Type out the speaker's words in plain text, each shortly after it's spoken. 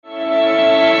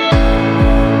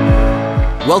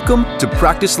Welcome to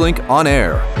Practice Link On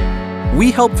Air.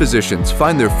 We help physicians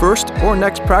find their first or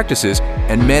next practices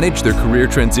and manage their career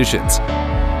transitions.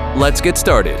 Let's get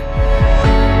started.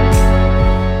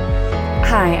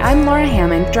 Hi, I'm Laura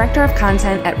Hammond, Director of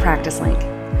Content at Practice Link.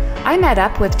 I met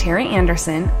up with Terry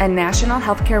Anderson, a national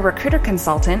healthcare recruiter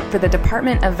consultant for the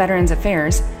Department of Veterans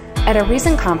Affairs, at a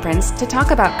recent conference to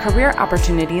talk about career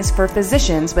opportunities for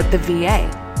physicians with the VA.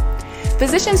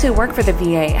 Physicians who work for the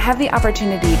VA have the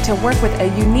opportunity to work with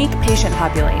a unique patient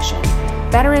population,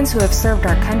 veterans who have served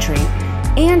our country,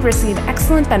 and receive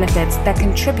excellent benefits that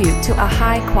contribute to a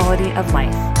high quality of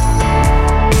life.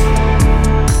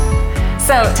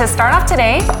 So, to start off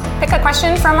today, pick a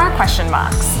question from our question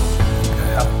box.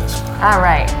 All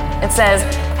right. It says,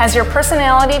 has your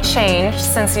personality changed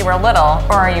since you were little,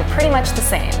 or are you pretty much the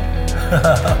same?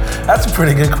 That's a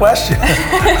pretty good question.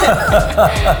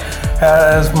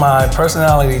 Has my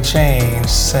personality changed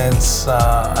since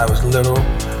I was little?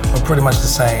 Or pretty much the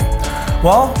same?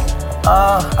 Well,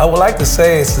 I would like to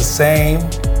say it's the same,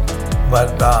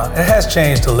 but it has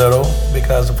changed a little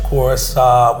because, of course,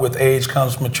 with age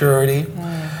comes maturity.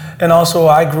 And also,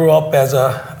 I grew up as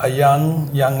a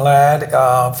young lad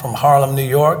from Harlem, New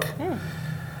York.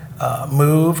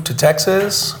 Moved to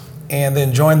Texas, and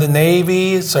then joined the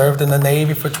Navy, served in the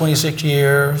Navy for 26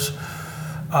 years,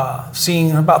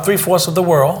 seen about 3/4 of the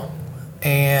world.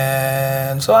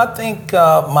 And so I think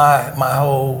my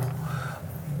whole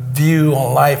view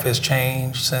on life has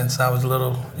changed since I was a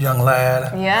little young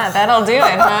lad. Yeah, that'll do it,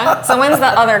 huh? So when's the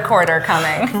other quarter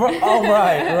coming? Oh,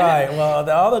 right. Well,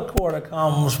 the other quarter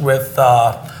comes with,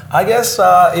 I guess,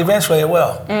 eventually it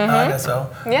will. I guess so.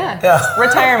 Yeah.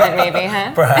 Retirement maybe,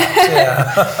 huh? Perhaps,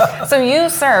 yeah. So you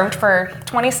served for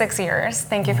 26 years.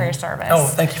 Thank you for your service. Oh,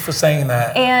 thank you for saying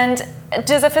that. And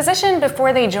does a physician,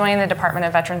 before they join the Department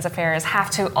of Veterans Affairs, have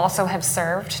to also have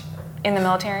served in the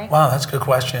military? Wow, that's a good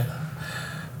question.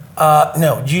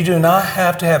 No, you do not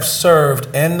have to have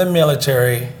served in the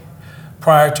military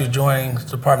prior to joining the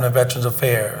Department of Veterans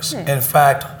Affairs. In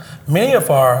fact, many of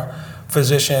our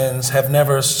physicians have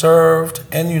never served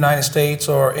in the United States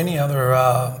or any other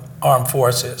armed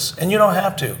forces, and you don't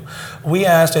have to. We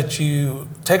ask that you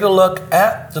take a look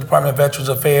at the Department of Veterans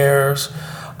Affairs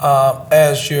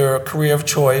as your career of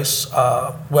choice,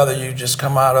 whether you just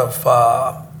come out of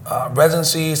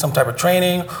residency, some type of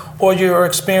training, or your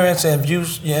experience and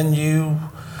you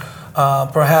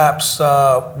perhaps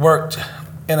worked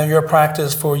in your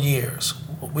practice for years.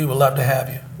 We would love to have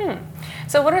you.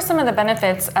 So what are some of the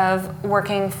benefits of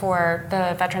working for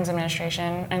the Veterans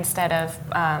Administration instead of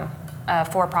a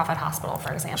for-profit hospital,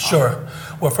 for example? Sure.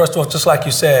 Well, first of all, just like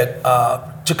you said,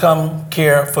 to come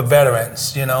care for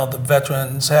veterans. You know, the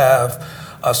veterans have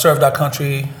served our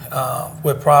country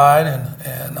with pride,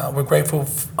 and we're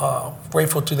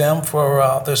grateful to them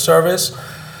for their service.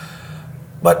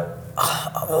 But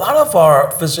a lot of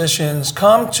our physicians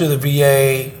come to the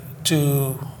VA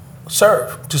to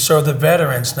serve the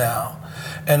veterans now.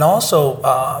 And also,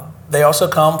 they also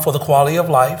come for the quality of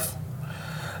life.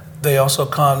 They also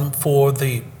come for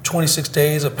the 26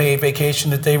 days of paid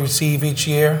vacation that they receive each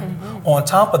year. On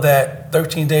top of that,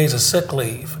 13 days of sick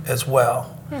leave as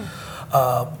well.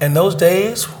 And those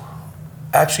days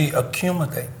actually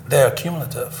accumulate. They're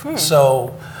cumulative.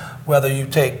 So whether you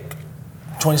take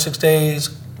 26 days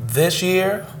this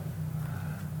year,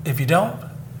 if you don't,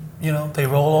 they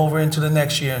roll over into the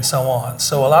next year and so on.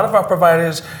 So a lot of our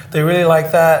providers, they really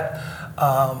like that.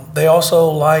 They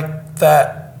also like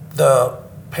that the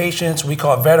patients, we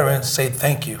call veterans, say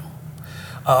thank you.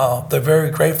 They're very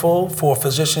grateful for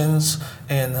physicians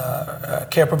and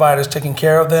care providers taking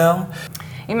care of them.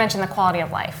 You mentioned the quality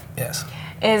of life. Yes.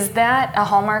 Is that a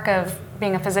hallmark of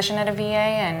being a physician at a VA?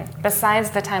 And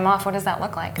besides the time off, what does that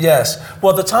look like? Yes.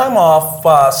 Well, the time off,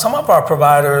 some of our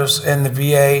providers in the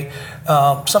VA,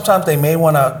 sometimes they may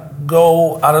want to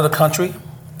go out of the country,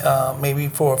 maybe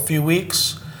for a few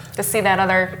weeks. To see that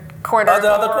other quarter of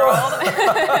the world?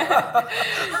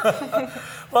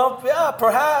 Well, yeah,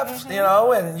 perhaps,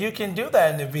 and you can do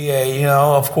that in the VA,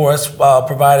 of course,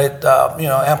 provided,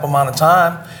 ample amount of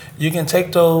time. You can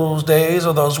take those days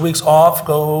or those weeks off,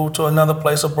 go to another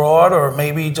place abroad, or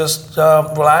maybe just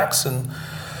relax and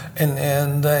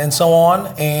so on.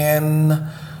 And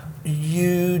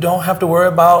you don't have to worry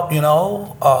about,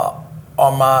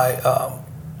 are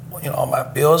my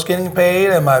bills getting paid,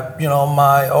 and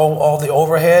all the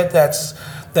overhead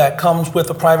that comes with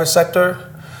the private sector.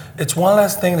 It's one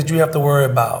less thing that you have to worry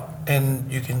about, and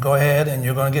you can go ahead and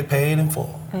you're going to get paid in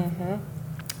full.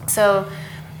 So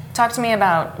talk to me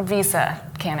about visa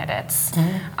candidates.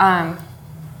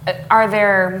 Are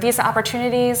there visa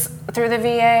opportunities through the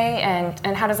VA,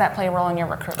 and how does that play a role in your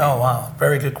recruitment? Oh, wow.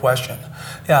 Very good question.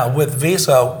 Yeah, with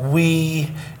visa,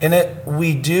 we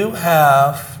do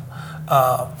have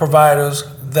providers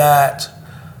that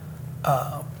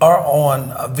are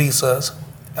on visas,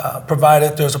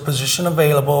 provided there's a position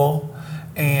available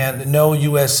and no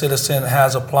U.S. citizen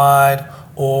has applied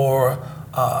or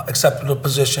accepted a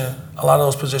position. A lot of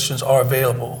those positions are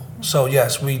available. So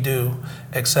yes, we do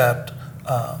accept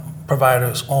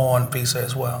providers on visa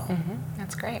as well. Mm-hmm.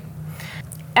 That's great.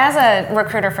 As a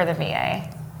recruiter for the VA,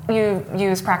 you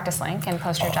use PracticeLink and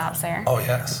post your jobs there. Oh,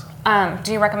 yes.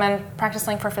 Do you recommend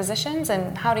PracticeLink for physicians,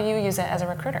 and how do you use it as a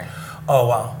recruiter? Oh,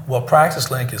 wow. Well,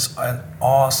 PracticeLink is an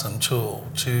awesome tool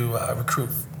to recruit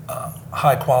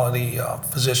high-quality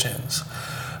physicians.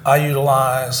 I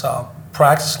utilize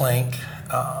PracticeLink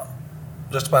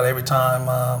just about every time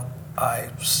I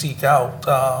seek out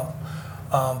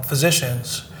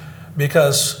physicians,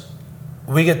 because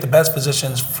we get the best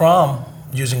physicians from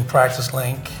using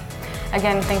PracticeLink.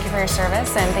 Again, thank you for your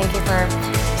service, and thank you for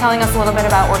telling us a little bit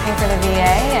about working for the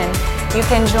VA. And you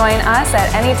can join us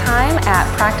at any time at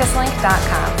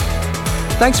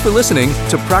practicelink.com. Thanks for listening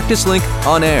to PracticeLink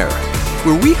On Air,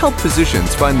 where we help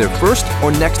physicians find their first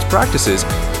or next practices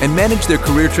and manage their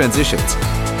career transitions.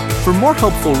 For more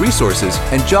helpful resources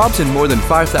and jobs in more than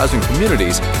 5,000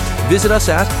 communities, visit us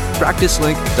at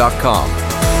practicelink.com.